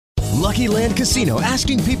Lucky Land Casino,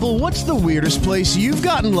 asking people, what's the weirdest place you've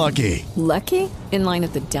gotten lucky? Lucky? In line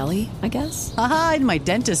at the deli, I guess? Aha, in my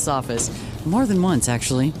dentist's office. More than once,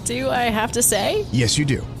 actually. Do I have to say? Yes, you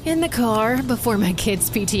do. In the car before my kids'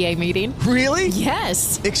 PTA meeting. Really?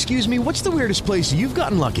 Yes. Excuse me, what's the weirdest place you've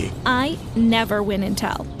gotten lucky? I never win and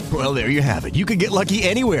tell. Well, there you have it. You can get lucky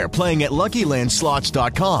anywhere, playing at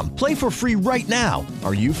LuckyLandSlots.com. Play for free right now.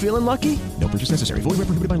 Are you feeling lucky? No purchase necessary. Void where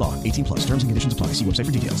prohibited by law. 18 plus. Terms and conditions apply. See website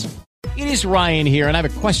for details. It is Ryan here, and I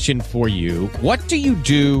have a question for you. What do you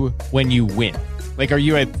do when you win? Like, are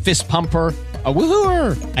you a fist pumper, a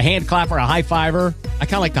woohooer, a hand clapper, a high fiver? I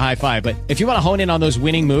kind of like the high five, but if you want to hone in on those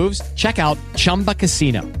winning moves, check out Chumba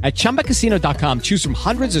Casino. At ChumbaCasino.com, choose from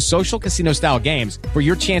hundreds of social casino-style games for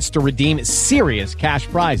your chance to redeem serious cash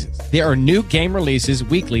prizes. There are new game releases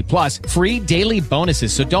weekly, plus free daily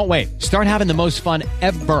bonuses. So don't wait. Start having the most fun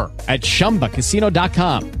ever at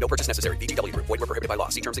ChumbaCasino.com. No purchase necessary. VGW. Void where prohibited by law.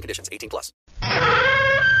 See terms and conditions. 18 plus.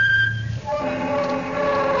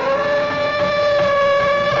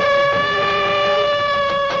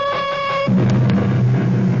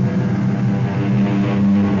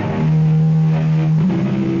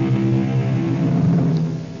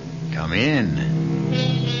 Come in.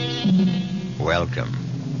 Welcome.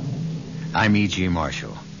 I'm E.G.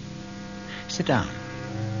 Marshall. Sit down.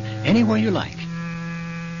 Anywhere you like.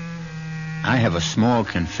 I have a small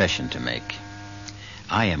confession to make.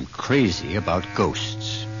 I am crazy about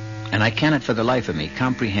ghosts, and I cannot for the life of me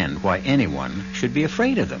comprehend why anyone should be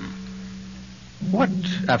afraid of them. What,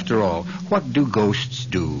 after all, what do ghosts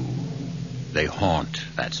do? They haunt,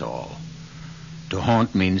 that's all. To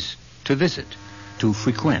haunt means to visit, to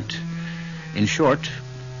frequent. In short,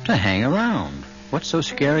 to hang around. What's so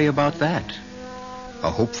scary about that? A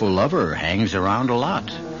hopeful lover hangs around a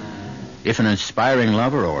lot. If an inspiring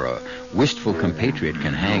lover or a wistful compatriot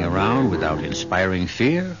can hang around without inspiring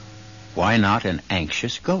fear, why not an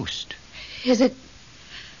anxious ghost? Is it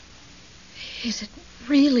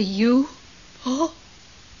really you, Paul?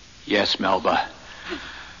 Yes, Melba.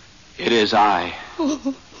 It is I.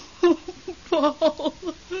 Oh, Paul.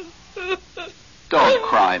 Don't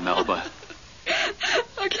cry, Melba.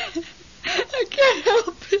 I can't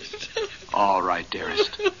help it. All right,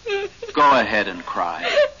 dearest. Go ahead and cry.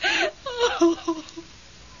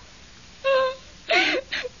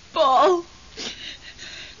 Oh.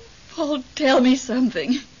 Paul, tell me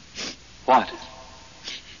something. What?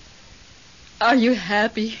 Are you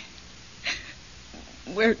happy?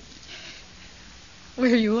 Where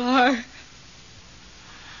you are?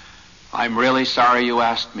 I'm really sorry you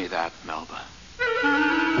asked me that, Melba.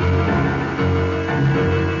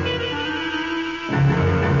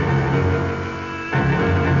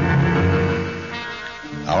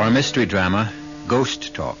 Our mystery drama,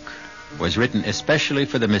 Ghost Talk, was written especially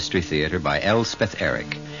for the Mystery Theater by Elspeth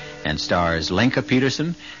Eric and stars Lenka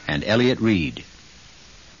Peterson and Elliot Reed.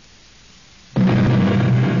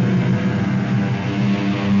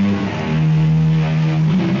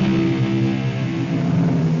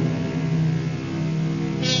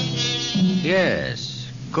 Yes,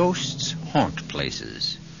 ghosts haunt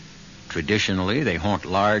places. Traditionally, they haunt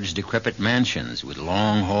large, decrepit mansions with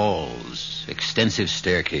long halls, extensive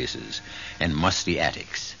staircases, and musty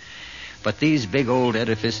attics. But these big old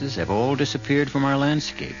edifices have all disappeared from our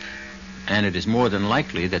landscape, and it is more than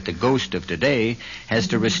likely that the ghost of today has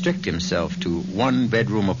to restrict himself to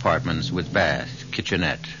one-bedroom apartments with bath,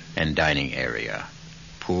 kitchenette, and dining area.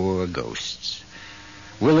 Poor ghosts.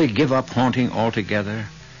 Will they give up haunting altogether,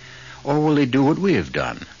 or will they do what we have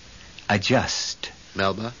done? Adjust.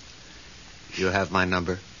 Melba, you have my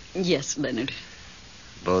number? Yes, Leonard.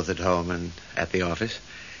 Both at home and at the office.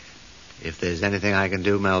 If there's anything I can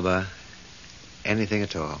do, Melba, anything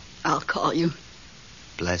at all, I'll call you.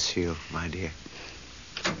 Bless you, my dear.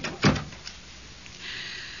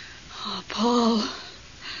 Oh, Paul,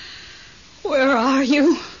 where are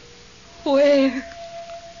you? Where?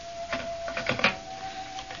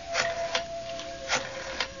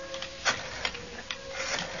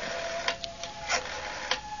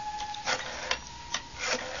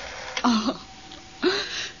 Oh,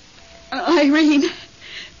 Irene,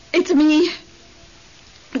 it's me.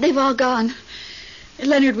 They've all gone.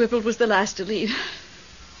 Leonard Whipple was the last to leave.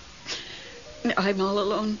 I'm all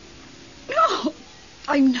alone. No,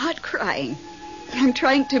 I'm not crying. I'm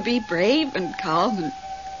trying to be brave and calm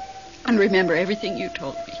and remember everything you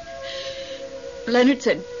told me. Leonard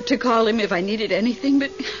said to call him if I needed anything, but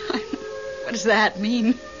what does that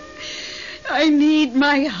mean? I need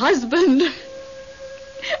my husband.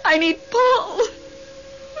 I need Paul.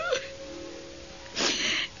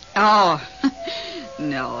 Oh,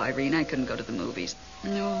 no, Irene, I couldn't go to the movies.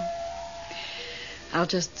 No. I'll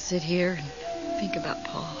just sit here and think about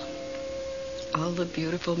Paul. All the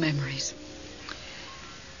beautiful memories.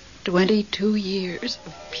 22 years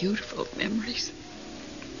of beautiful memories.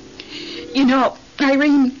 You know,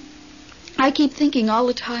 Irene, I keep thinking all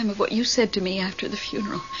the time of what you said to me after the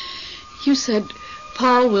funeral. You said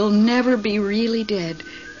Paul will never be really dead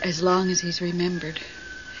as long as he's remembered.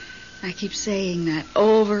 I keep saying that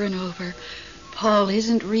over and over. Paul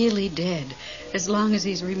isn't really dead as long as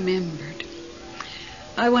he's remembered.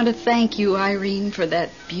 I want to thank you, Irene, for that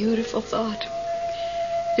beautiful thought.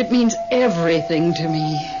 It means everything to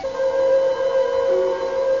me.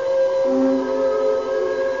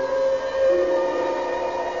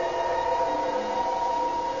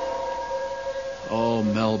 Oh,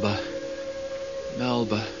 Melba.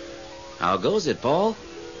 Melba. How goes it, Paul?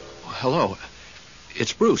 Oh, hello.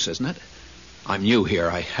 It's Bruce, isn't it? I'm new here.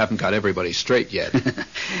 I haven't got everybody straight yet.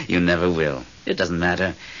 You never will. It doesn't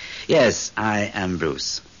matter. Yes, I am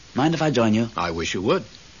Bruce. Mind if I join you? I wish you would.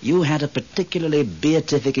 You had a particularly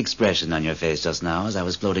beatific expression on your face just now as I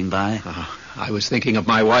was floating by. I was thinking of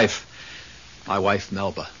my wife. My wife,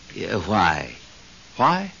 Melba. Yeah, why?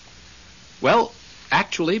 Why? Well,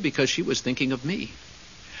 actually, because she was thinking of me.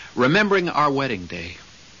 Remembering our wedding day.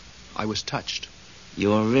 I was touched.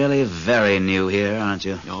 You're really very new here, aren't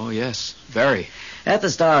you? Oh, yes, very. At the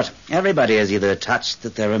start, everybody is either touched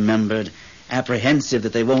that they're remembered, apprehensive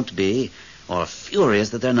that they won't be, or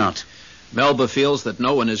furious that they're not. Melba feels that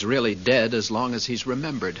no one is really dead as long as he's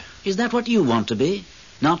remembered. Is that what you want to be?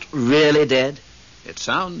 Not really dead? It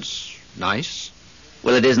sounds nice.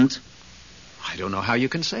 Well, it isn't. I don't know how you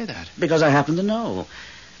can say that. Because I happen to know.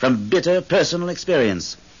 From bitter personal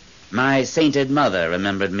experience. My sainted mother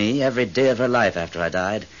remembered me every day of her life after I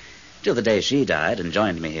died, till the day she died and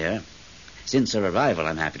joined me here. Since her arrival,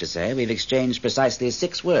 I'm happy to say, we've exchanged precisely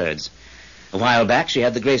 6 words. A while back, she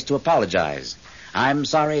had the grace to apologize. I'm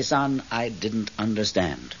sorry, son, I didn't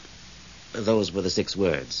understand. Those were the 6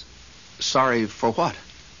 words. Sorry for what?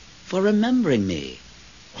 For remembering me.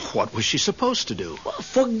 What was she supposed to do? Well,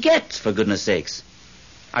 forget, for goodness sakes.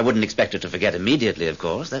 I wouldn't expect her to forget immediately, of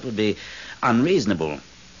course. That would be unreasonable.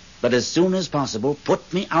 But as soon as possible,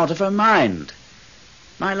 put me out of her mind.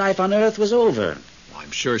 My life on earth was over.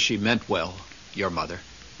 I'm sure she meant well, your mother.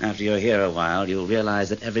 After you're here a while, you'll realize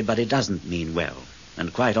that everybody doesn't mean well,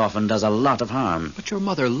 and quite often does a lot of harm. But your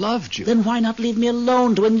mother loved you. Then why not leave me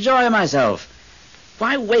alone to enjoy myself?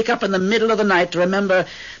 Why wake up in the middle of the night to remember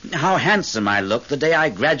how handsome I looked the day I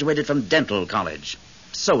graduated from dental college?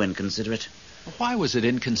 So inconsiderate. Why was it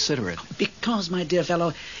inconsiderate? Because, my dear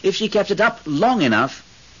fellow, if she kept it up long enough,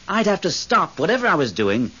 I'd have to stop whatever I was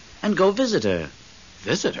doing and go visit her.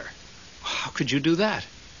 Visit her? How could you do that?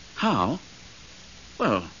 How?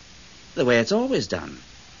 Well, the way it's always done.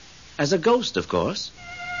 As a ghost, of course.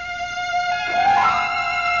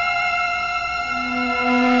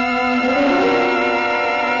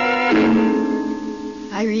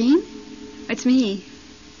 Irene? It's me.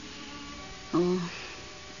 Oh,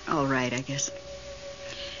 all right, I guess.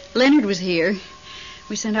 Leonard was here.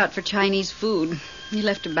 We sent out for Chinese food. He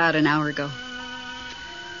left about an hour ago.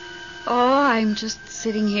 Oh, I'm just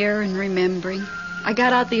sitting here and remembering. I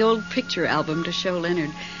got out the old picture album to show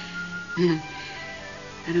Leonard. I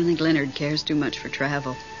don't think Leonard cares too much for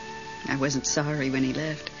travel. I wasn't sorry when he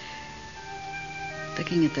left.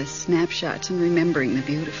 Looking at the snapshots and remembering the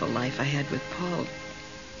beautiful life I had with Paul,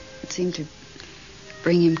 it seemed to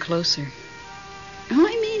bring him closer. Oh,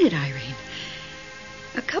 I mean it, Irene.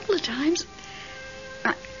 A couple of times,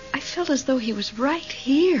 I felt as though he was right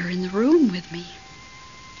here in the room with me.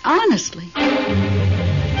 Honestly.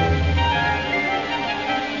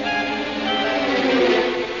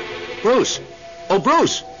 Bruce! Oh,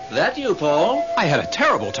 Bruce! That you, Paul? I had a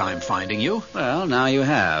terrible time finding you. Well, now you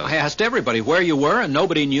have. I asked everybody where you were, and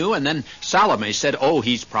nobody knew, and then Salome said, oh,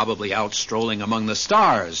 he's probably out strolling among the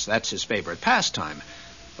stars. That's his favorite pastime.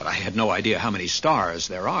 But I had no idea how many stars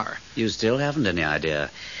there are. You still haven't any idea.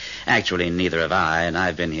 Actually, neither have I, and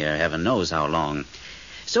I've been here heaven knows how long.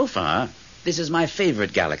 So far, this is my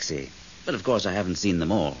favorite galaxy. But, of course, I haven't seen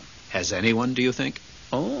them all. Has anyone, do you think?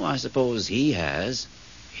 Oh, I suppose he has.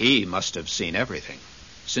 He must have seen everything.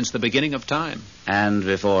 Since the beginning of time. And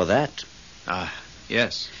before that?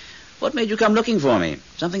 Yes. What made you come looking for me?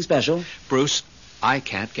 Something special? Bruce, I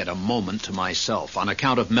can't get a moment to myself on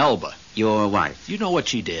account of Melba. Your wife? You know what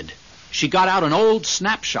she did? She got out an old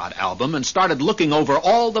snapshot album and started looking over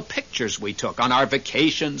all the pictures we took on our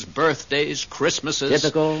vacations, birthdays, Christmases.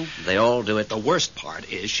 Typical. They all do it. The worst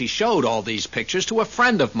part is she showed all these pictures to a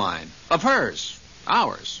friend of mine. Of hers.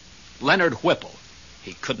 Ours. Leonard Whipple.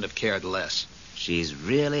 He couldn't have cared less. She's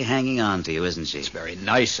really hanging on to you, isn't she? It's very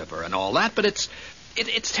nice of her and all that, but it's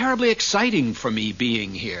It's terribly exciting for me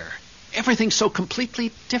being here. Everything's so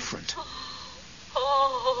completely different.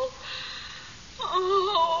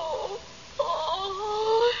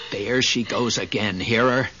 There she goes again. Hear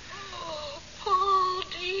her? Paul,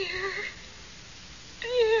 dear.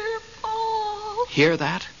 Dear Paul. Hear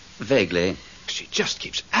that? Vaguely. She just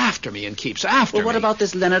keeps after me and keeps after Well, what me. about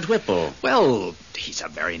this Leonard Whipple? Well, he's a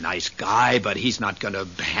very nice guy, but he's not going to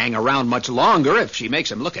hang around much longer if she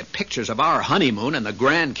makes him look at pictures of our honeymoon in the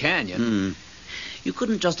Grand Canyon. You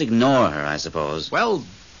couldn't just ignore her, I suppose. Well,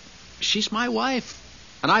 she's my wife,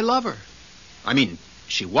 and I love her. I mean,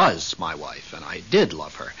 she was my wife, and I did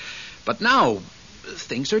love her. But now,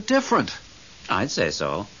 things are different. I'd say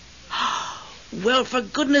so. Well, for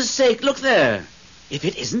goodness sake, look there. If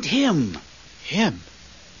it isn't him. Him?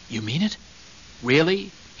 You mean it?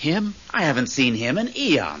 Really? Him? I haven't seen him in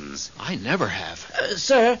eons. I never have.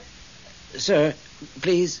 Sir,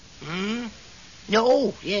 please.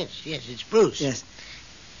 No, yes, it's Bruce. Yes.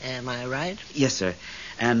 Am I right? Yes, sir.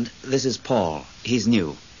 And this is Paul. He's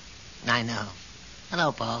new. I know.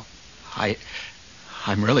 Hello, Paul.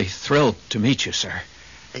 I'm really thrilled to meet you, sir.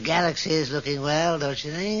 The galaxy is looking well, don't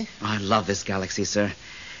you think? I love this galaxy, sir.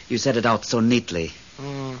 You set it out so neatly.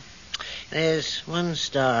 There's one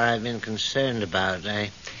star I've been concerned about.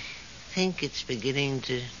 I think it's beginning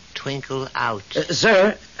to twinkle out.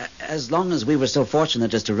 Sir, as long as we were so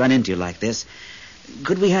fortunate as to run into you like this,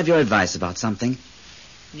 could we have your advice about something?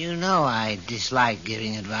 You know I dislike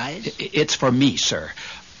giving advice. It's for me, sir.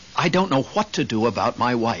 I don't know what to do about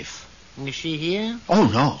my wife. Is she here? Oh,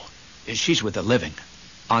 no. She's with the living.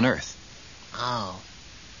 On Earth. Oh.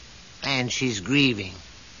 And she's grieving.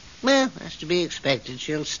 Well, that's to be expected.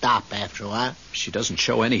 She'll stop after a while. She doesn't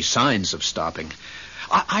show any signs of stopping.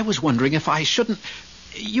 I was wondering if I shouldn't,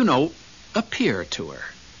 appear to her.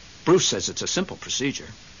 Bruce says it's a simple procedure.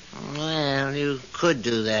 Well, you could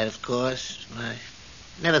do that, of course. I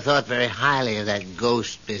never thought very highly of that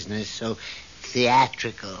ghost business, so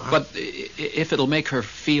theatrical. But if it'll make her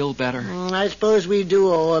feel better? I suppose we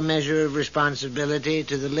do owe a measure of responsibility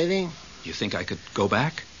to the living. You think I could go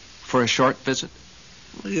back for a short visit?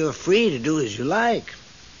 Well, you're free to do as you like.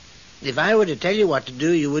 If I were to tell you what to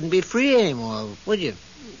do, you wouldn't be free anymore, would you?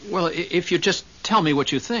 Well, if you just tell me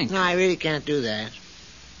what you think. No, I really can't do that.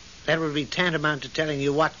 That would be tantamount to telling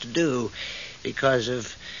you what to do because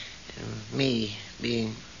of me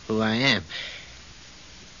being who I am.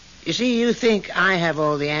 You see, you think I have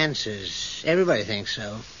all the answers. Everybody thinks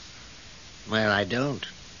so. Well, I don't.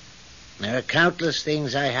 There are countless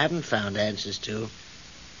things I haven't found answers to.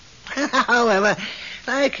 However,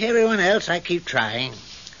 like everyone else, I keep trying.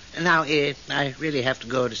 Now, I really have to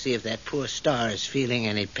go to see if that poor star is feeling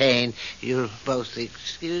any pain. You'll both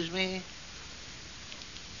excuse me?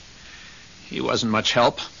 He wasn't much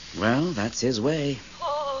help. Well, that's his way.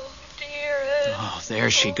 Oh, dearest. Oh,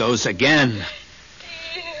 there she goes again.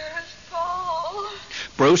 Dearest Paul.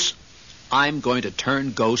 Bruce, I'm going to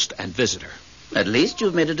turn ghost and visit her. At least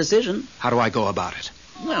you've made a decision. How do I go about it?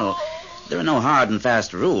 Well, there are no hard and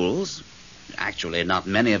fast rules. Actually, not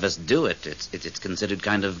many of us do it. It's considered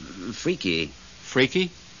kind of freaky.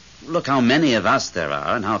 Freaky? Look how many of us there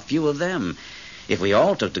are and how few of them. If we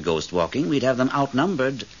all took to ghost walking, we'd have them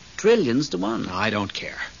outnumbered trillions to one. I don't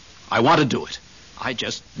care. I want to do it. I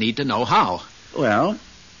just need to know how. Well,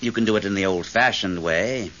 you can do it in the old-fashioned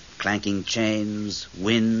way. Clanking chains,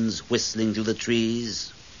 winds whistling through the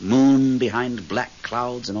trees, moon behind black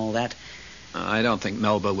clouds and all that. I don't think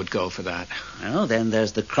Melba would go for that. Well, then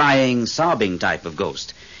there's the crying, sobbing type of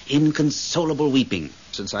ghost. Inconsolable weeping.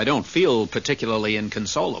 Since I don't feel particularly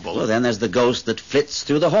inconsolable. Well, then there's the ghost that flits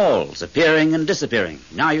through the halls, appearing and disappearing.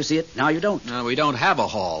 Now you see it, now you don't. We don't have a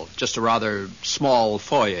hall, just a rather small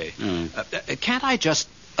foyer. Can't I just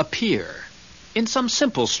appear? In some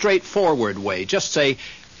simple, straightforward way. Just say,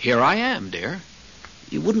 here I am, dear.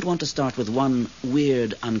 You wouldn't want to start with one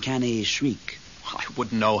weird, uncanny shriek. I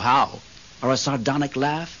wouldn't know how. Or a sardonic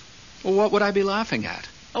laugh? Well, what would I be laughing at?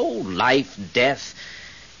 Oh, life, death,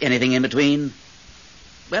 anything in between.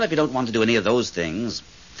 Well, if you don't want to do any of those things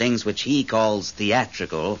which he calls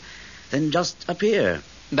theatrical, then just appear.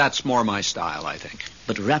 That's more my style, I think.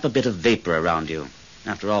 But wrap a bit of vapor around you.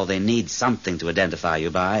 After all, they need something to identify you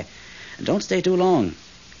by. And don't stay too long.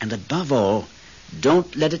 And above all,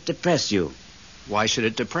 don't let it depress you. Why should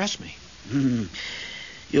it depress me?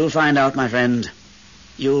 You'll find out, my friend.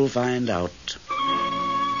 You'll find out.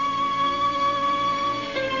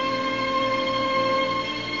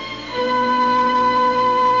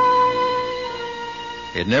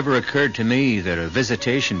 It never occurred to me that a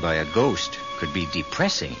visitation by a ghost could be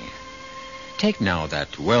depressing. Take now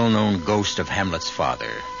that well-known ghost of Hamlet's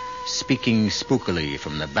father. speaking spookily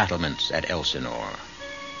from the battlements at Elsinore.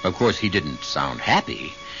 Of course, he didn't sound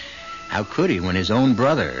happy. How could he when his own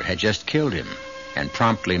brother had just killed him and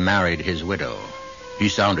promptly married his widow? He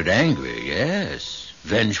sounded angry, yes.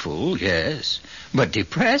 Vengeful, yes. But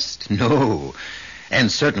depressed? No.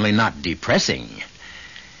 And certainly not depressing.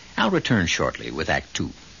 I'll return shortly with Act 2.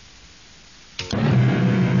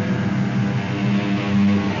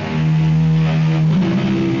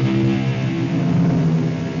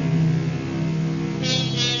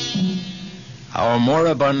 Our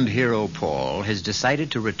moribund hero, Paul, has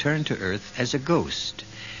decided to return to Earth as a ghost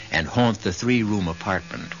and haunt the 3-room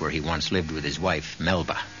apartment where he once lived with his wife,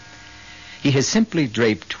 Melba. He has simply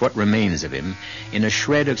draped what remains of him in a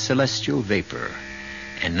shred of celestial vapor.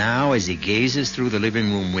 And now, as he gazes through the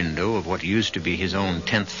living room window of what used to be his own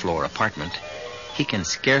 10th floor apartment, he can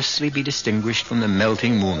scarcely be distinguished from the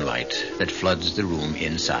melting moonlight that floods the room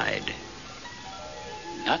inside.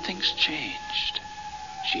 Nothing's changed.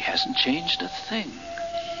 She hasn't changed a thing.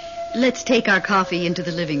 Let's take our coffee into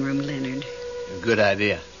the living room, Leonard. Good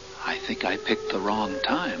idea. I think I picked the wrong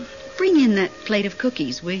time. Bring in that plate of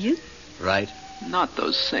cookies, will you? Right. Not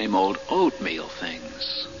those same old oatmeal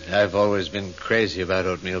things. I've always been crazy about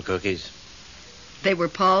oatmeal cookies. They were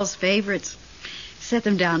Paul's favorites. Set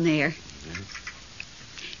them down there.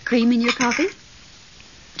 Mm-hmm. Cream in your coffee?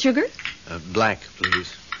 Sugar? Black,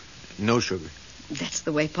 please. No sugar. That's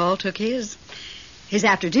the way Paul took his. His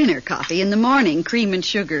after-dinner coffee. In the morning, cream and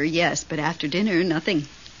sugar, yes, but after dinner, nothing.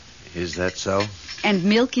 Is that so? And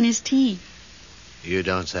milk in his tea. You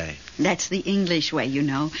don't say. That's the English way, you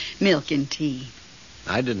know. Milk and tea.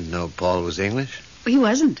 I didn't know Paul was English. He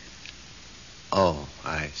wasn't. Oh,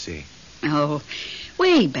 I see. Oh,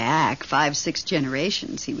 way back, 5-6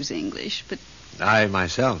 generations, he was English, but... I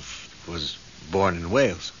myself was born in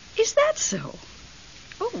Wales. Is that so?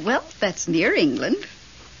 Oh, well, that's near England.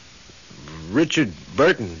 Richard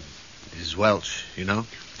Burton is Welsh, you know.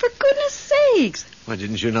 For goodness sakes. Well,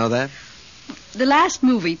 didn't you know that? The last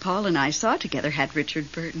movie Paul and I saw together had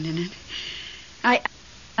Richard Burton in it.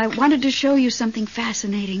 I wanted to show you something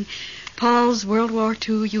fascinating. Paul's World War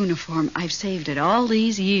II uniform. I've saved it all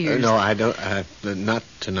these years. No, I don't. Not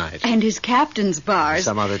tonight. And his captain's bars.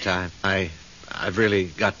 Some other time. I've really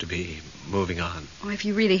got to be moving on. Oh, if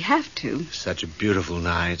you really have to. Such a beautiful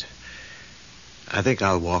night. I think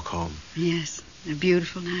I'll walk home. Yes, a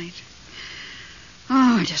beautiful night.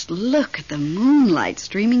 Oh, just look at the moonlight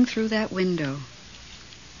streaming through that window.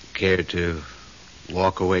 Care to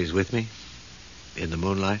walk a ways with me? In the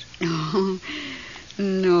moonlight? Oh,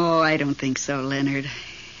 no, I don't think so, Leonard.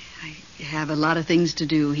 I have a lot of things to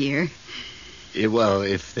do here. Yeah, well,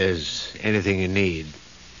 if there's anything you need,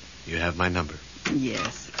 you have my number.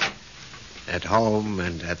 Yes. At home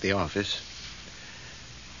and at the office.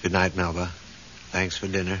 Good night, Melba. Thanks for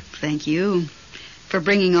dinner. Thank you for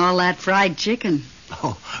bringing all that fried chicken.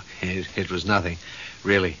 Oh, it was nothing.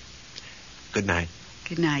 Really. Good night.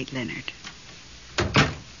 Good night, Leonard.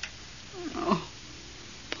 Oh,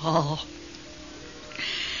 Paul.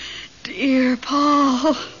 Dear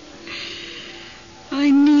Paul. I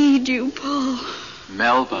need you, Paul.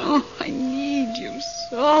 Melba. Oh, I need you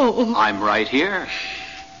so. I'm right here.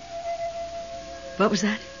 What was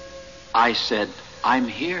that? I said, I'm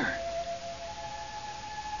here.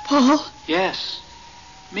 Paul? Yes.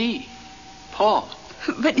 Me. Paul.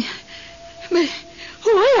 But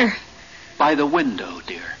where? By the window,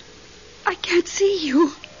 dear. I can't see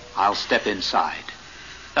you. I'll step inside.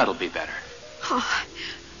 That'll be better. Oh,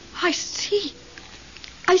 I see.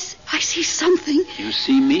 I see something. You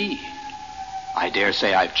see me. I dare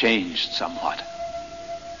say I've changed somewhat.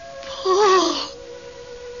 Paul.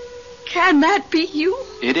 Can that be you?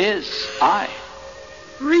 It is. I.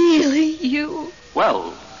 Really you?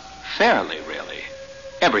 Well, fairly, really.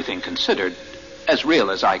 Everything considered, as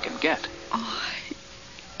real as I can get. Oh,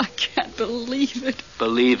 I can't believe it.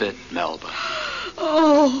 Believe it, Melba.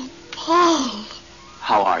 Oh, Paul.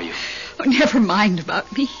 How are you? Oh, never mind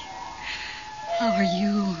about me. How are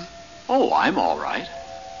you? Oh, I'm all right.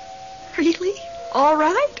 Really? All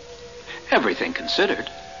right? Everything considered.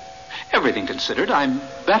 Everything considered, I'm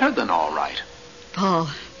better than all right. Paul,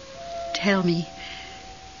 tell me,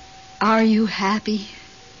 are you happy?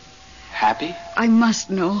 Happy? I must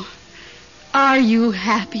know. Are you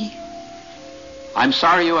happy? I'm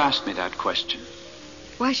sorry you asked me that question.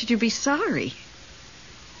 Why should you be sorry?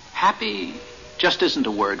 Happy just isn't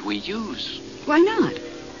a word we use. Why not?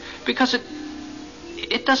 Because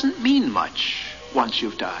it doesn't mean much once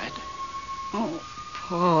you've died. Oh,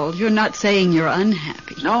 Paul, you're not saying you're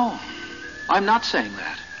unhappy. No, I'm not saying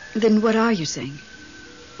that. Then what are you saying?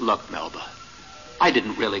 Look, Melba, I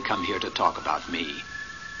didn't really come here to talk about me.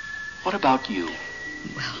 What about you?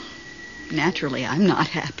 Well, naturally, I'm not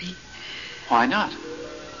happy. Why not?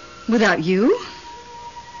 Without you?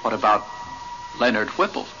 What about Leonard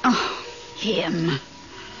Whipple? Oh, him.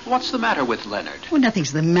 What's the matter with Leonard? Well,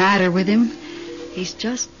 nothing's the matter with him. He's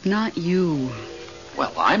just not you.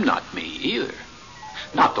 Well, I'm not me either.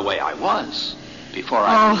 Not the way I was before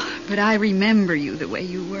I... Oh, but I remember you the way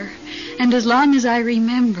you were. And as long as I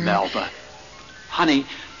remember... Melba, honey,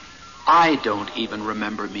 I don't even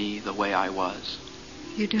remember me the way I was.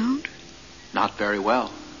 You don't? Not very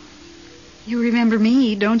well. You remember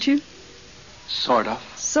me, don't you? Sort of.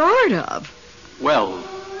 Sort of. Well,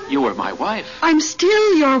 you were my wife. I'm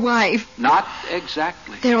still your wife. Not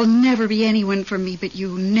exactly. There'll never be anyone for me but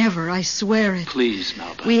you. Never, I swear it. Please,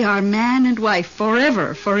 Melba. We are man and wife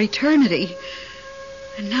forever, for eternity.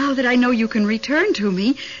 And now that I know you can return to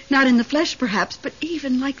me, not in the flesh perhaps, but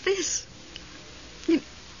even like this.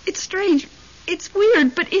 It's strange. It's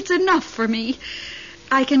weird, but it's enough for me.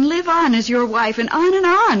 I can live on as your wife and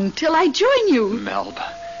on till I join you.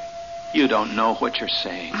 Melba, you don't know what you're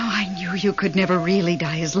saying. Oh, I knew you could never really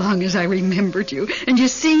die as long as I remembered you. And you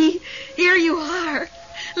see, here you are,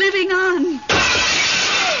 living on.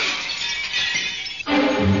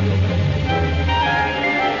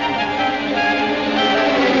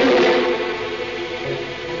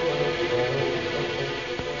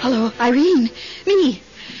 Hello, Irene. Me.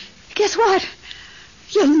 Guess what?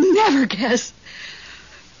 You'll never guess.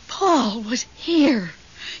 Paul was here.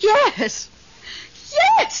 Yes.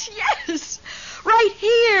 Yes. Right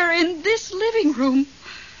here in this living room.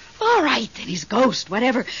 All right, then his ghost,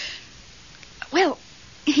 whatever. Well,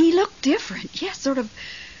 he looked different. Yes, sort of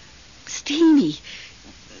steamy.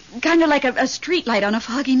 Kind of like a street light on a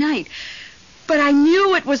foggy night. But I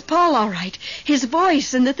knew it was Paul, all right. His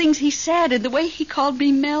voice and the things he said and the way he called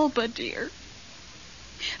me Melba, dear.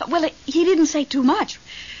 Well, he didn't say too much.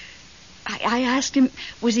 I asked him,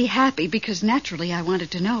 was he happy? Because naturally I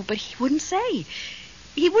wanted to know, but he wouldn't say.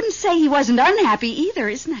 He wouldn't say he wasn't unhappy either.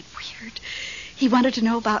 Isn't that weird? He wanted to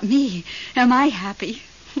know about me. Am I happy?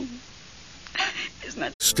 Isn't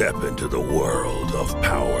that... Step into the world of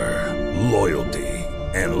power, loyalty,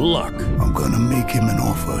 and luck. I'm gonna make him an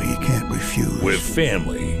offer he can't refuse. With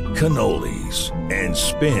family, cannolis, and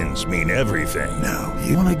spins mean everything. Now,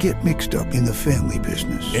 you wanna get mixed up in the family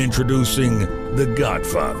business. Introducing The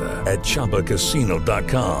Godfather at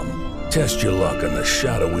ChumbaCasino.com. Test your luck in the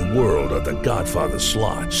shadowy world of The Godfather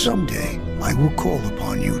slot. Someday, I will call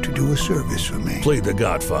upon you to do a service for me. Play The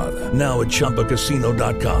Godfather, now at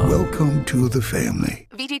ChumbaCasino.com. Welcome to the family.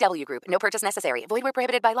 VGW Group. No purchase necessary. Void where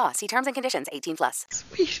prohibited by law. See terms and conditions. 18+.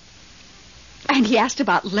 Sweet. And he asked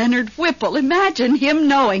about Leonard Whipple. Imagine him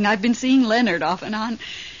knowing I've been seeing Leonard off and on.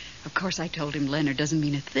 Of course, I told him Leonard doesn't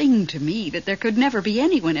mean a thing to me, that there could never be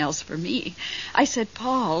anyone else for me. I said,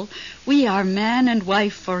 Paul, we are man and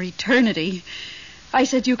wife for eternity. I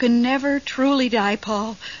said, you can never truly die,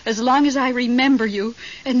 Paul, as long as I remember you.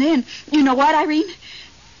 And then, you know what, Irene?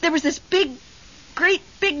 There was this great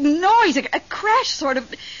big noise, a crash sort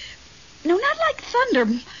of. No, not like thunder,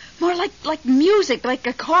 more like music, like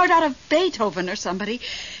a chord out of Beethoven or somebody.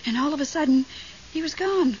 And all of a sudden, he was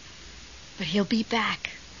gone. But he'll be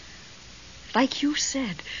back. Like you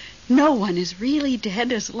said, no one is really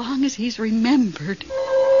dead as long as he's remembered.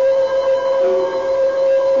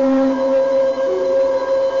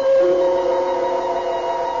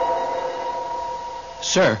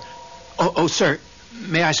 Sir. Oh, sir.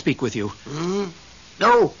 May I speak with you?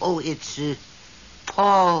 No. Oh, it's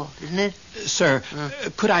Paul, isn't it? Sir,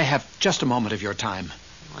 could I have just a moment of your time?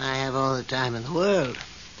 I have all the time in the world.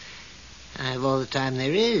 I have all the time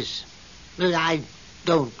there is. Look, I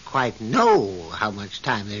don't quite know how much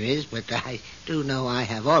time there is, but I do know I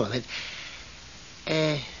have all of it.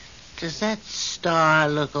 Does that star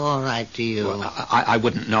look all right to you? Well, I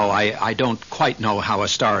wouldn't know. I don't quite know how a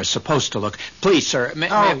star is supposed to look. Please, sir.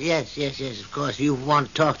 Yes, of course. You want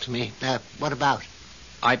to talk to me. What about?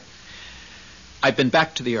 I've been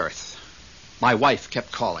back to the Earth. My wife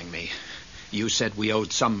kept calling me. You said we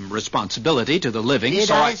owed some responsibility to the living, Did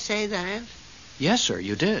I say that? Yes, sir,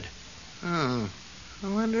 you did. I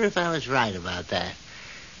wonder if I was right about that.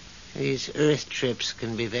 These Earth trips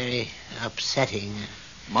can be very upsetting.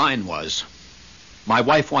 Mine was. My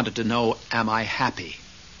wife wanted to know, am I happy?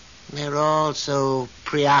 They're all so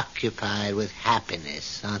preoccupied with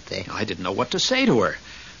happiness, aren't they? I didn't know what to say to her.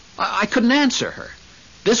 I couldn't answer her.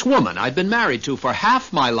 This woman I'd been married to for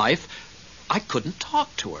half my life, I couldn't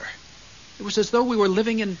talk to her. It was as though we were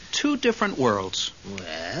living in two different worlds.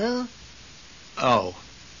 Well?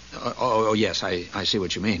 Oh, yes, I see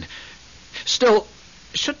what you mean. Still,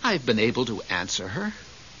 shouldn't I have been able to answer her?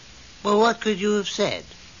 Well, what could you have said?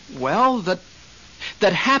 Well,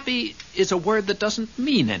 that happy is a word that doesn't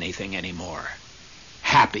mean anything anymore.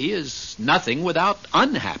 Happy is nothing without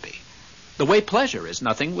unhappy. The way pleasure is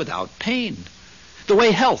nothing without pain. The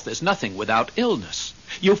way health is nothing without illness.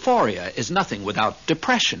 Euphoria is nothing without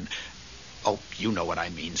depression. Oh, you know what I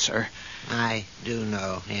mean, sir. I do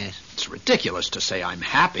know, yes. It's ridiculous to say I'm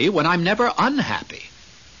happy when I'm never unhappy.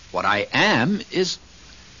 What I am is...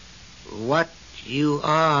 What you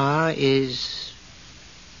are is...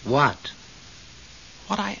 what?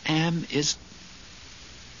 What I am is...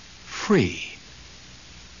 free.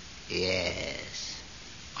 Yes.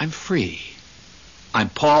 I'm free. I'm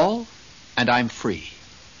Paul, and I'm free.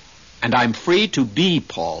 And I'm free to be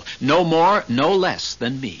Paul, no more, no less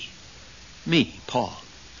than me. Me, Paul.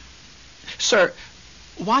 Sir,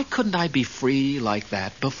 why couldn't I be free like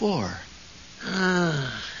that before?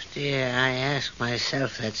 Oh, dear, I ask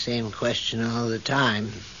myself that same question all the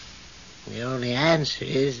time. The only answer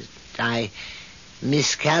is that I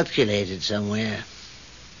miscalculated somewhere.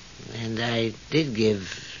 And I did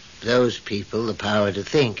give those people the power to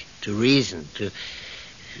think, to reason, to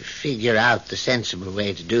figure out the sensible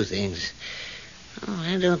way to do things. Oh,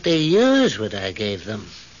 why don't they use what I gave them?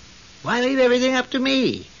 Why leave everything up to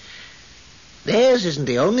me? Theirs isn't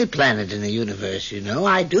the only planet in the universe, you know.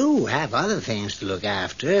 I do have other things to look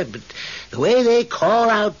after, but the way they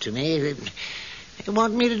call out to me, they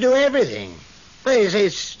want me to do everything. Well,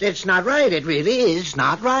 it's not right. It really is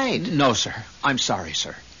not right. No, sir. I'm sorry,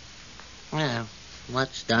 sir. Well,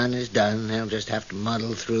 what's done is done. They'll just have to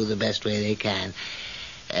muddle through the best way they can.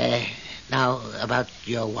 Now, about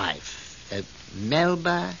your wife.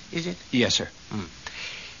 Melba, is it? Yes, sir.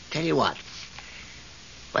 Tell you what.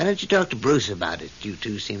 Why don't you talk to Bruce about it? You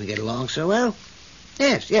two seem to get along so well.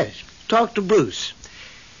 Yes. Talk to Bruce.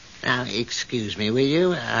 Now, excuse me, will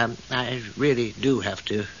you? I really do have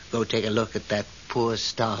to go take a look at that poor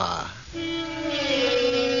star.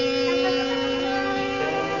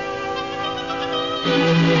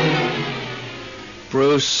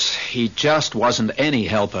 Bruce, he just wasn't any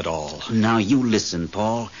help at all. Now, you listen,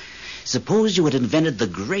 Paul. Suppose you had invented the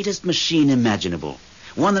greatest machine imaginable.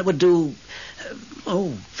 One that would do,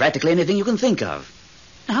 practically anything you can think of.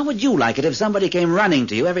 How would you like it if somebody came running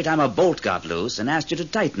to you every time a bolt got loose and asked you to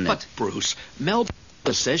tighten it? But, Bruce, Melba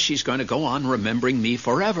says she's going to go on remembering me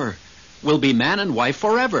forever. We'll be man and wife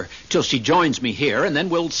forever, till she joins me here, and then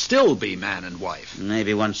we'll still be man and wife.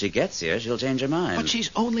 Maybe once she gets here, she'll change her mind. But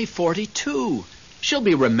she's only 42. She'll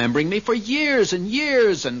be remembering me for years and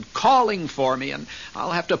years and calling for me, and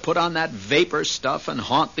I'll have to put on that vapor stuff and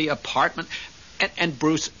haunt the apartment. And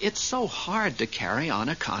Bruce, it's so hard to carry on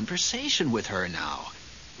a conversation with her now.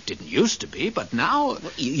 It didn't used to be, but now...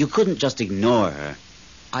 Well, you couldn't just ignore her.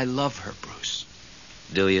 I love her, Bruce.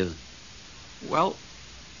 Do you? Well,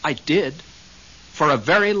 I did. For a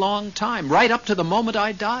very long time, right up to the moment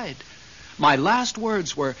I died. My last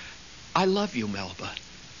words were, I love you, Melba.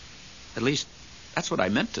 At least, that's what I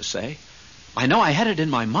meant to say. I know I had it in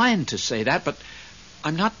my mind to say that, but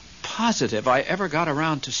I'm not positive I ever got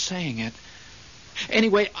around to saying it.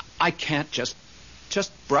 Anyway, I can't just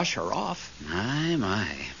brush her off. My.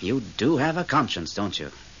 You do have a conscience, don't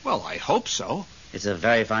you? Well, I hope so. It's a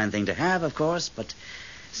very fine thing to have, of course, but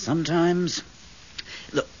sometimes...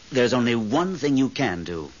 Look, there's only one thing you can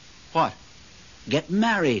do. What? Get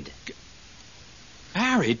married.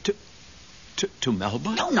 Married? To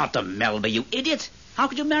Melba? No, not to Melba, you idiot. How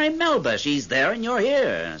could you marry Melba? She's there and you're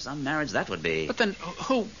here. Some marriage that would be. But then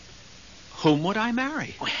whom would I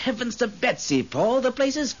marry? Oh, heavens to Betsy, Paul. The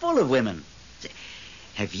place is full of women.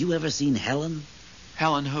 Have you ever seen Helen?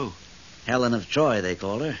 Helen who? Helen of Troy, they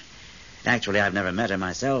call her. Actually, I've never met her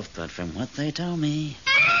myself, but from what they tell me...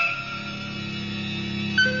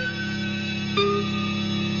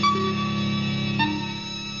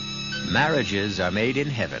 Marriages are made in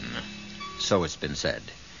heaven, so it's been said.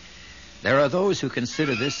 There are those who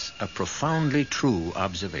consider this a profoundly true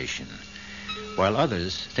observation, while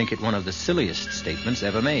others think it one of the silliest statements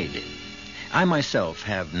ever made. I myself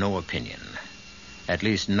have no opinion, at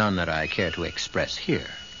least none that I care to express here.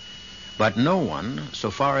 But no one,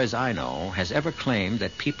 so far as I know, has ever claimed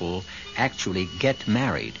that people actually get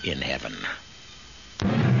married in heaven.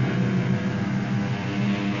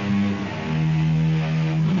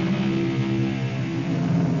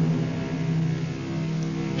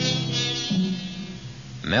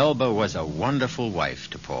 Melba was a wonderful wife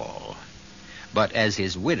to Paul. But as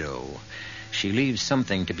his widow, she leaves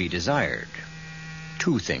something to be desired.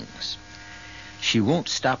 Two things. She won't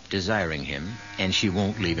stop desiring him, and she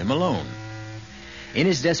won't leave him alone. In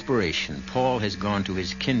his desperation, Paul has gone to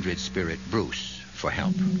his kindred spirit, Bruce, for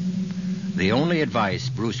help. The only advice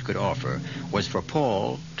Bruce could offer was for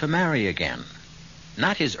Paul to marry again.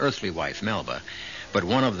 Not his earthly wife, Melba, but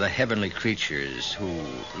one of the heavenly creatures who,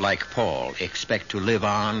 like Paul, expect to live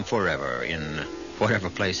on forever in whatever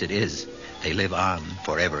place it is they live on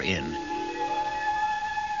forever in.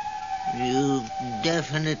 You've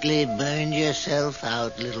definitely burned yourself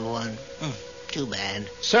out, little one. Too bad.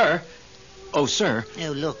 Sir? Oh, sir.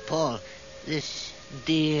 Oh, look, Paul. This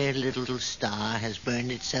dear little star has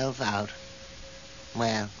burned itself out.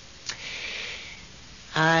 Well,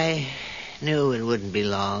 I knew it wouldn't be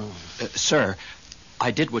long. Sir,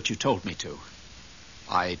 I did what you told me to.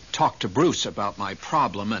 I talked to Bruce about my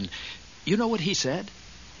problem, and you know what he said?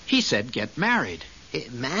 He said get married.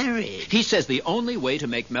 Married? He says the only way to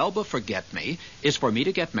make Melba forget me is for me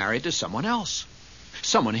to get married to someone else.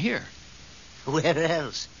 Someone here. Where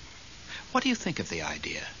else? What do you think of the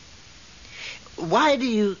idea? Why do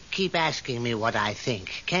you keep asking me what I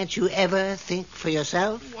think? Can't you ever think for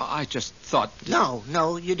yourself? Well, I just thought...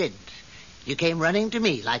 No, you didn't. You came running to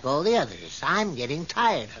me like all the others. I'm getting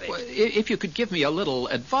tired of it. Well, if you could give me a little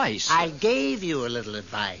advice... I gave you a little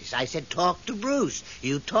advice. I said talk to Bruce.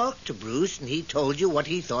 You talked to Bruce, and he told you what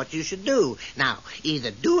he thought you should do. Now,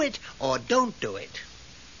 either do it or don't do it.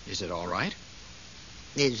 Is it all right?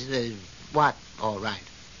 Is, what all right?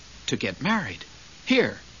 To get married.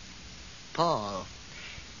 Here. Paul,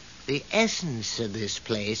 the essence of this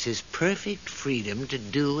place is perfect freedom to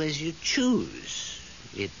do as you choose.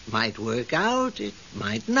 It might work out, it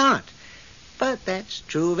might not. But that's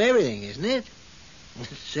true of everything, isn't it?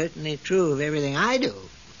 It's certainly true of everything I do.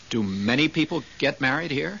 Do many people get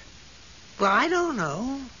married here? Well, I don't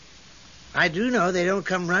know. I do know they don't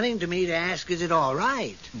come running to me to ask, is it all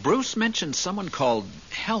right? Bruce mentioned someone called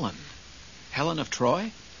Helen. Helen of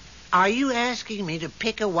Troy? Are you asking me to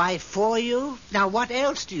pick a wife for you? Now, what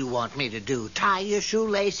else do you want me to do? Tie your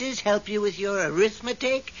shoelaces? Help you with your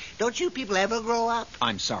arithmetic? Don't you people ever grow up?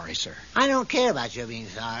 I'm sorry, sir. I don't care about your being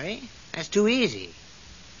sorry. That's too easy.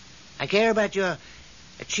 I care about your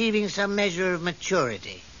achieving some measure of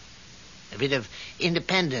maturity. A bit of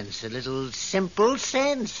independence, a little simple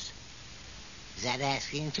sense. Is that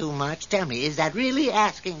asking too much? Tell me, is that really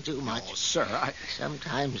asking too much? Oh, sir,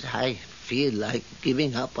 Sometimes I feel like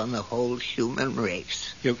giving up on the whole human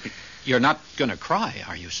race. You're not going to cry,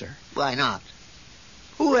 are you, sir? Why not?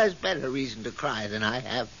 Who has better reason to cry than I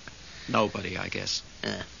have? Nobody, I guess.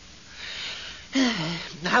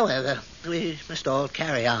 However, we must all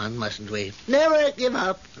carry on, mustn't we? Never give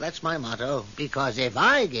up. That's my motto. Because if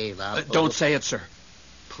I gave up... Don't say it, sir.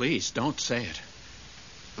 Please, don't say it.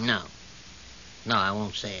 No, I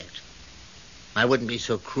won't say it. I wouldn't be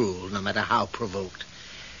so cruel, no matter how provoked.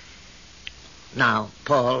 Now,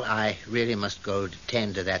 Paul, I really must go to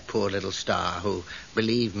tend to that poor little star who,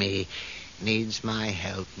 believe me, needs my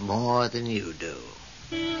help more than you do.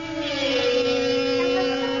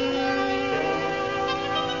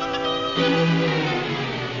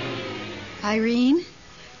 Irene,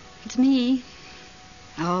 it's me.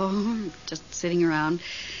 Oh, just sitting around.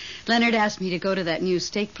 Leonard asked me to go to that new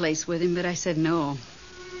steak place with him, but I said no.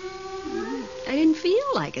 I didn't feel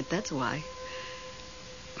like it, that's why.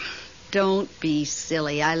 Don't be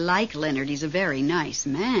silly. I like Leonard. He's a very nice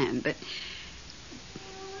man, but...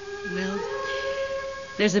 Well,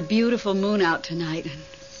 there's a beautiful moon out tonight, and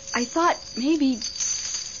I thought maybe...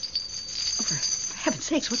 Oh, for heaven's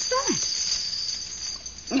sakes, what's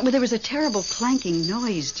that? Well, there was a terrible clanking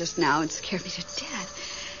noise just now. It scared me to death.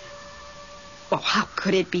 Oh, how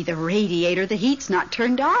could it be the radiator? The heat's not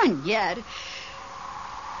turned on yet.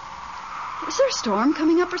 Is there a storm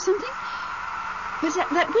coming up or something? What's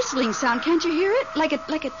that whistling sound? Can't you hear it? Like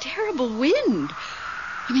a terrible wind.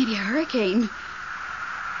 Or maybe a hurricane.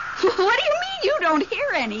 What do you mean you don't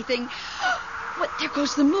hear anything? What? There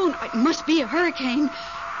goes the moon. It must be a hurricane.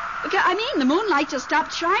 I mean, the moonlight just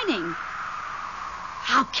stopped shining.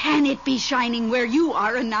 How can it be shining where you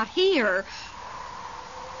are and not here?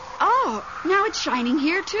 Oh, now it's shining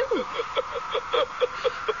here, too.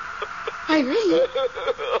 Irene,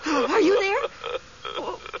 are you there?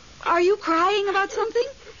 Are you crying about something?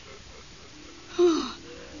 Oh,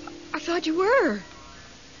 I thought you were.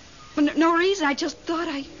 For no reason, I just thought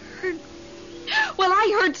I heard... Well,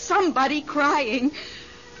 I heard somebody crying.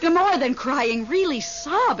 More than crying, really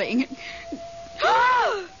sobbing.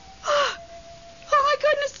 Oh, my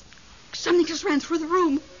goodness. Something just ran through the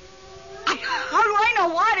room. How do I know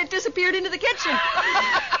what? It disappeared into the kitchen.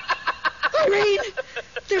 Irene,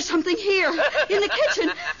 there's something here in the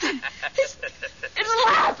kitchen. It's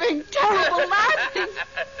laughing, terrible laughing.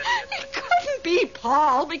 It couldn't be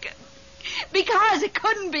Paul Because it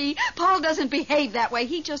couldn't be. Paul doesn't behave that way.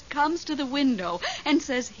 He just comes to the window and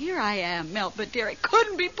says, "Here I am, Melba dear." It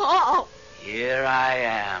couldn't be Paul. Here I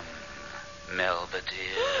am, Melba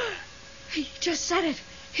dear. He just said it.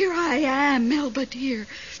 "Here I am, Melba dear."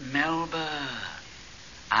 Melba,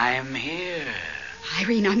 I'm here.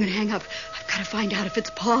 Irene, I'm going to hang up. I've got to find out if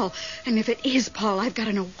it's Paul. And if it is Paul, I've got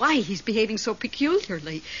to know why he's behaving so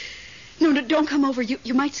peculiarly. No, don't come over.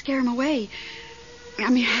 You might scare him away. I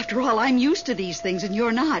mean, after all, I'm used to these things and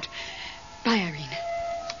you're not. Bye, Irene.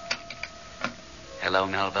 Hello,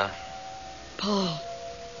 Melba. Paul,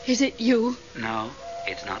 is it you? No,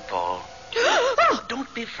 it's not Paul. Oh,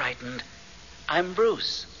 don't be frightened. I'm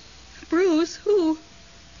Bruce. Bruce? Who?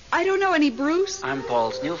 I don't know any Bruce. I'm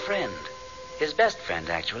Paul's new friend. His best friend,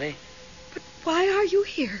 actually. But why are you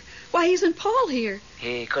here? Why isn't Paul here?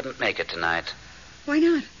 He couldn't make it tonight. Why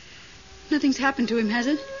not? Nothing's happened to him, has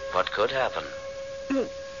it? What could happen? Well,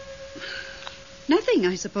 nothing,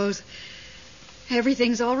 I suppose.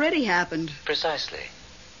 Everything's already happened. Precisely.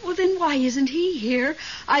 Well, then why isn't he here?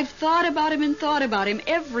 I've thought about him and thought about him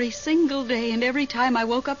every single day, and every time I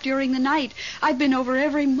woke up during the night. I've been over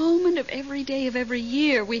every moment of every day of every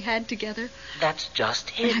year we had together. That's just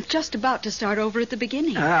it. And I'm just about to start over at the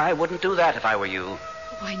beginning. I wouldn't do that if I were you.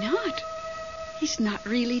 Why not? He's not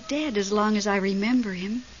really dead as long as I remember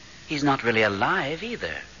him. He's not really alive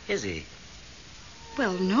either, is he?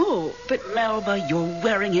 Well, no, but... Melba, you're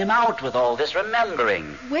wearing him out with all this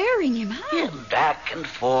remembering. Wearing him out? Yeah, back and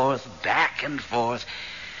forth, back and forth.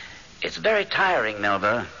 It's very tiring,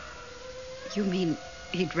 Melba. You mean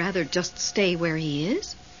he'd rather just stay where he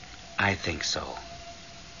is? I think so.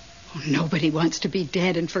 Oh, nobody wants to be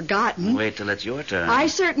dead and forgotten. Wait till it's your turn. I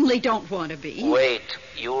certainly don't want to be. Wait,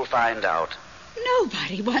 you'll find out.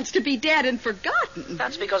 Nobody wants to be dead and forgotten.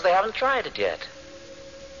 That's because they haven't tried it yet.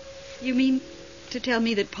 You mean to tell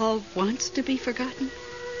me that Paul wants to be forgotten?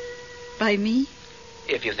 By me?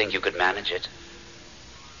 If you think you could manage it.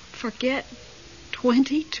 Forget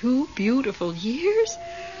 22 beautiful years?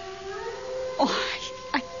 Oh,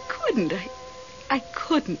 I couldn't. I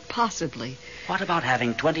couldn't possibly. What about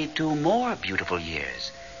having 22 more beautiful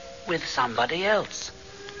years with somebody else?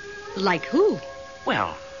 Like who?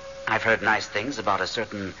 Well, I've heard nice things about a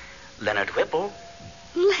certain Leonard Whipple.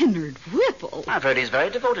 Leonard Whipple? I've heard he's very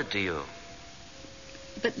devoted to you.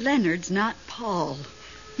 But Leonard's not Paul.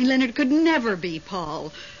 I mean, Leonard could never be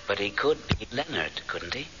Paul. But he could be Leonard,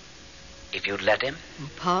 couldn't he? If you'd let him? Well,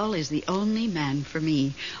 Paul is the only man for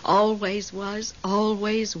me. Always was,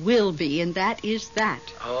 always will be, and that is that.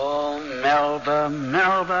 Oh, Melba,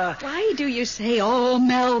 Melba. Why do you say, "Oh,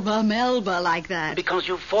 Melba, Melba," like that? Because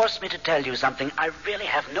you forced me to tell you something I really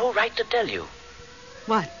have no right to tell you.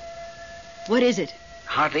 What? What is it?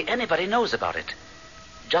 Hardly anybody knows about it.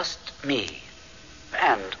 Just me.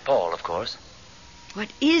 And Paul, of course. What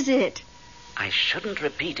is it? I shouldn't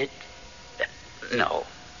repeat it. No.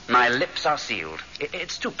 My lips are sealed.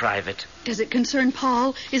 It's too private. Does it concern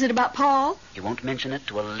Paul? Is it about Paul? You won't mention it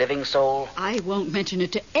to a living soul? I won't mention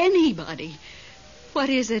it to anybody. What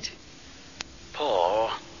is it? Paul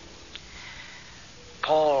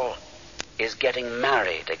is getting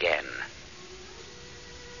married again.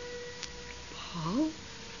 Paul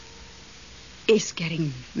is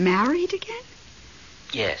getting married again?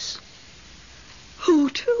 Yes. Who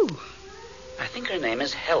to? I think her name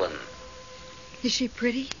is Helen. Is she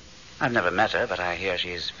pretty? I've never met her, but I hear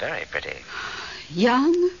she's very pretty.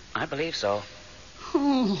 Young? I believe so.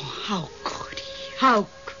 Oh, how could he? How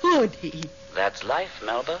could he? That's life,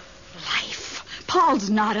 Melba. Life? Paul's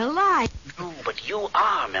not alive. No, but you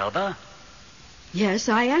are, Melba. Yes,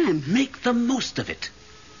 I am. Make the most of it.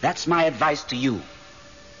 That's my advice to you.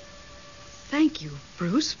 Thank you,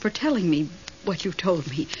 Bruce, for telling me what you told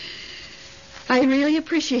me. I really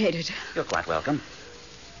appreciate it. You're quite welcome.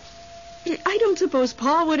 I don't suppose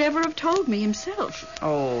Paul would ever have told me himself.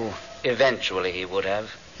 Oh, eventually he would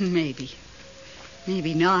have. Maybe.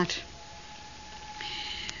 Maybe not.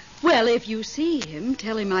 Well, if you see him,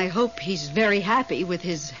 tell him I hope he's very happy with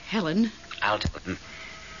his Helen. I'll tell him.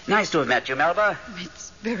 Nice to have met you, Melba.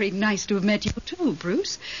 It's very nice to have met you, too,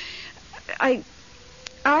 Bruce.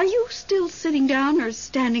 Are you still sitting down or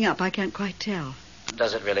standing up? I can't quite tell.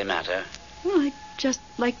 Does it really matter? Well, I'd just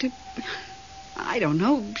like to, I don't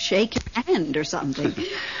know, shake your hand or something.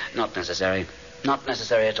 Not necessary. Not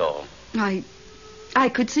necessary at all. I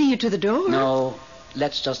could see you to the door. No,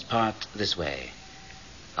 let's just part this way.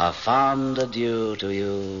 A fond adieu to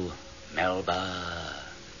you, Melba.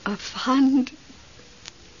 A fond...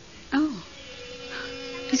 Oh.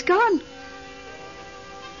 He's gone.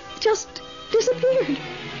 Just disappeared.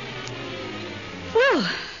 Well,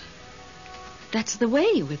 That's the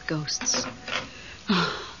way with ghosts.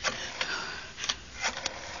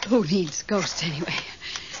 Who needs ghosts anyway?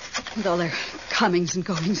 With all their comings and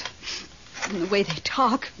goings and the way they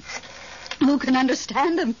talk. Who can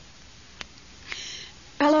understand them?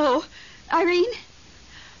 Hello, Irene?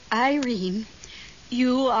 Irene,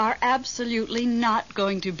 you are absolutely not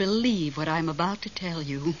going to believe what I'm about to tell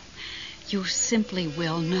you. You simply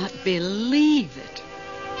will not believe it.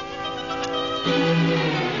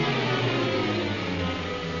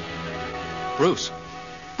 Bruce,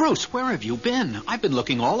 where have you been? I've been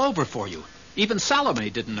looking all over for you. Even Salome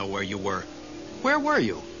didn't know where you were. Where were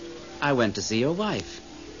you? I went to see your wife.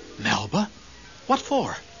 Melba? What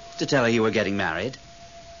for? To tell her you were getting married.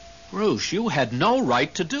 Bruce, you had no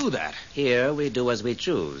right to do that. Here we do as we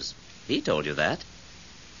choose. He told you that.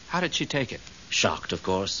 How did she take it? Shocked, of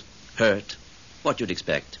course. Hurt. What you'd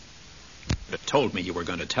expect. You told me you were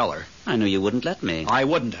going to tell her. I knew you wouldn't let me. I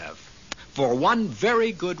wouldn't have. For one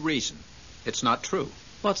very good reason. It's not true.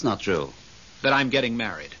 What's not true? That I'm getting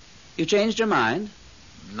married. You changed your mind?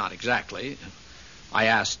 Not exactly. I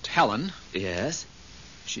asked Helen. Yes?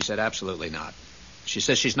 She said absolutely not. She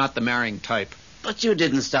says she's not the marrying type. But you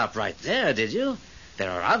didn't stop right there, did you? There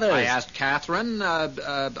are others. I asked Catherine.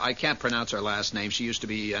 I can't pronounce her last name. She used to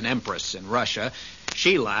be an empress in Russia.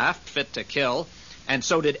 She laughed, fit to kill. And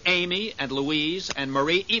so did Amy and Louise and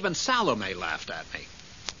Marie. Even Salome laughed at me.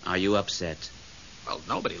 Are you upset? Well,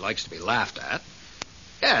 nobody likes to be laughed at.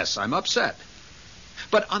 Yes, I'm upset.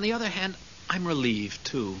 But on the other hand, I'm relieved,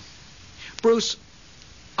 too. Bruce,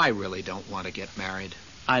 I really don't want to get married.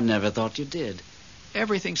 I never thought you did.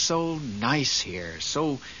 Everything's so nice here,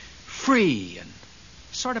 so free and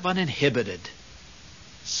sort of uninhibited.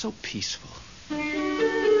 So peaceful.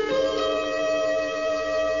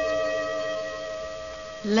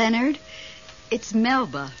 Leonard, it's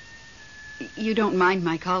Melba. You don't mind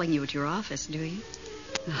my calling you at your office, do you?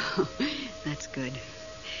 Oh, that's good.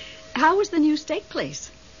 How was the new steak place?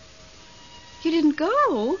 You didn't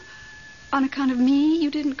go? On account of me, you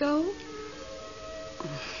didn't go?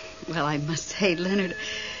 Well, I must say, Leonard,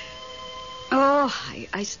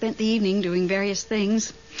 I spent the evening doing various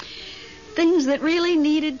things. Things that really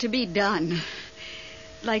needed to be done.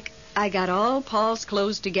 Like, I got all Paul's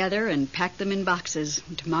clothes together and packed them in boxes.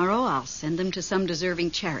 Tomorrow I'll send them to some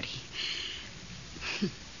deserving charity.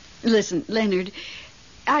 Listen, Leonard,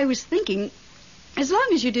 I was thinking, as long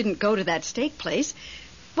as you didn't go to that steak place,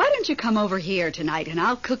 why don't you come over here tonight and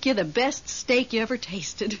I'll cook you the best steak you ever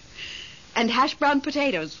tasted. And hash brown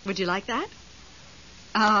potatoes. Would you like that?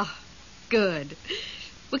 Ah, good.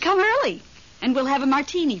 We'll come early, and we'll have a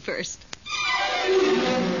martini first.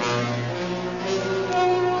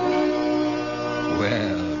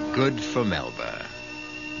 Well, good for Melba.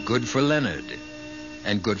 Good for Leonard.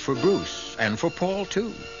 And good for Bruce. And for Paul,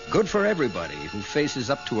 too. Good for everybody who faces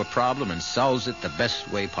up to a problem and solves it the best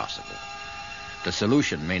way possible. The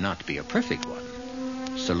solution may not be a perfect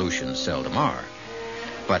one. Solutions seldom are.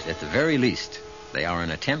 But at the very least, they are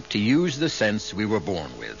an attempt to use the sense we were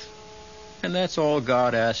born with. And that's all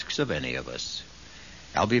God asks of any of us.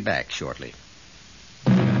 I'll be back shortly.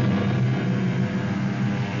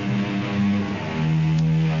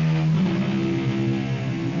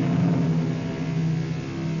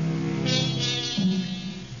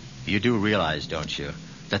 You do realize, don't you,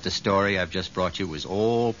 that the story I've just brought you was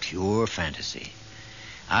all pure fantasy.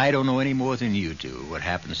 I don't know any more than you do what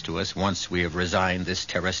happens to us once we have resigned this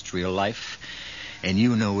terrestrial life, and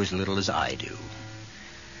you know as little as I do.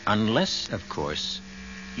 Unless, of course,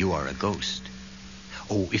 you are a ghost.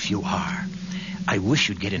 Oh, if you are, I wish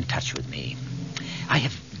you'd get in touch with me. I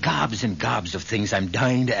have gobs and gobs of things I'm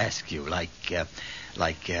dying to ask you,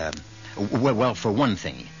 well, for one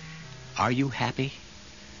thing, are you happy?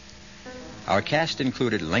 Our cast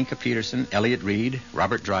included Lenka Peterson, Elliot Reed,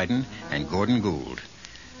 Robert Dryden, and Gordon Gould.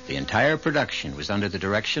 The entire production was under the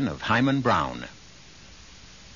direction of Hyman Brown.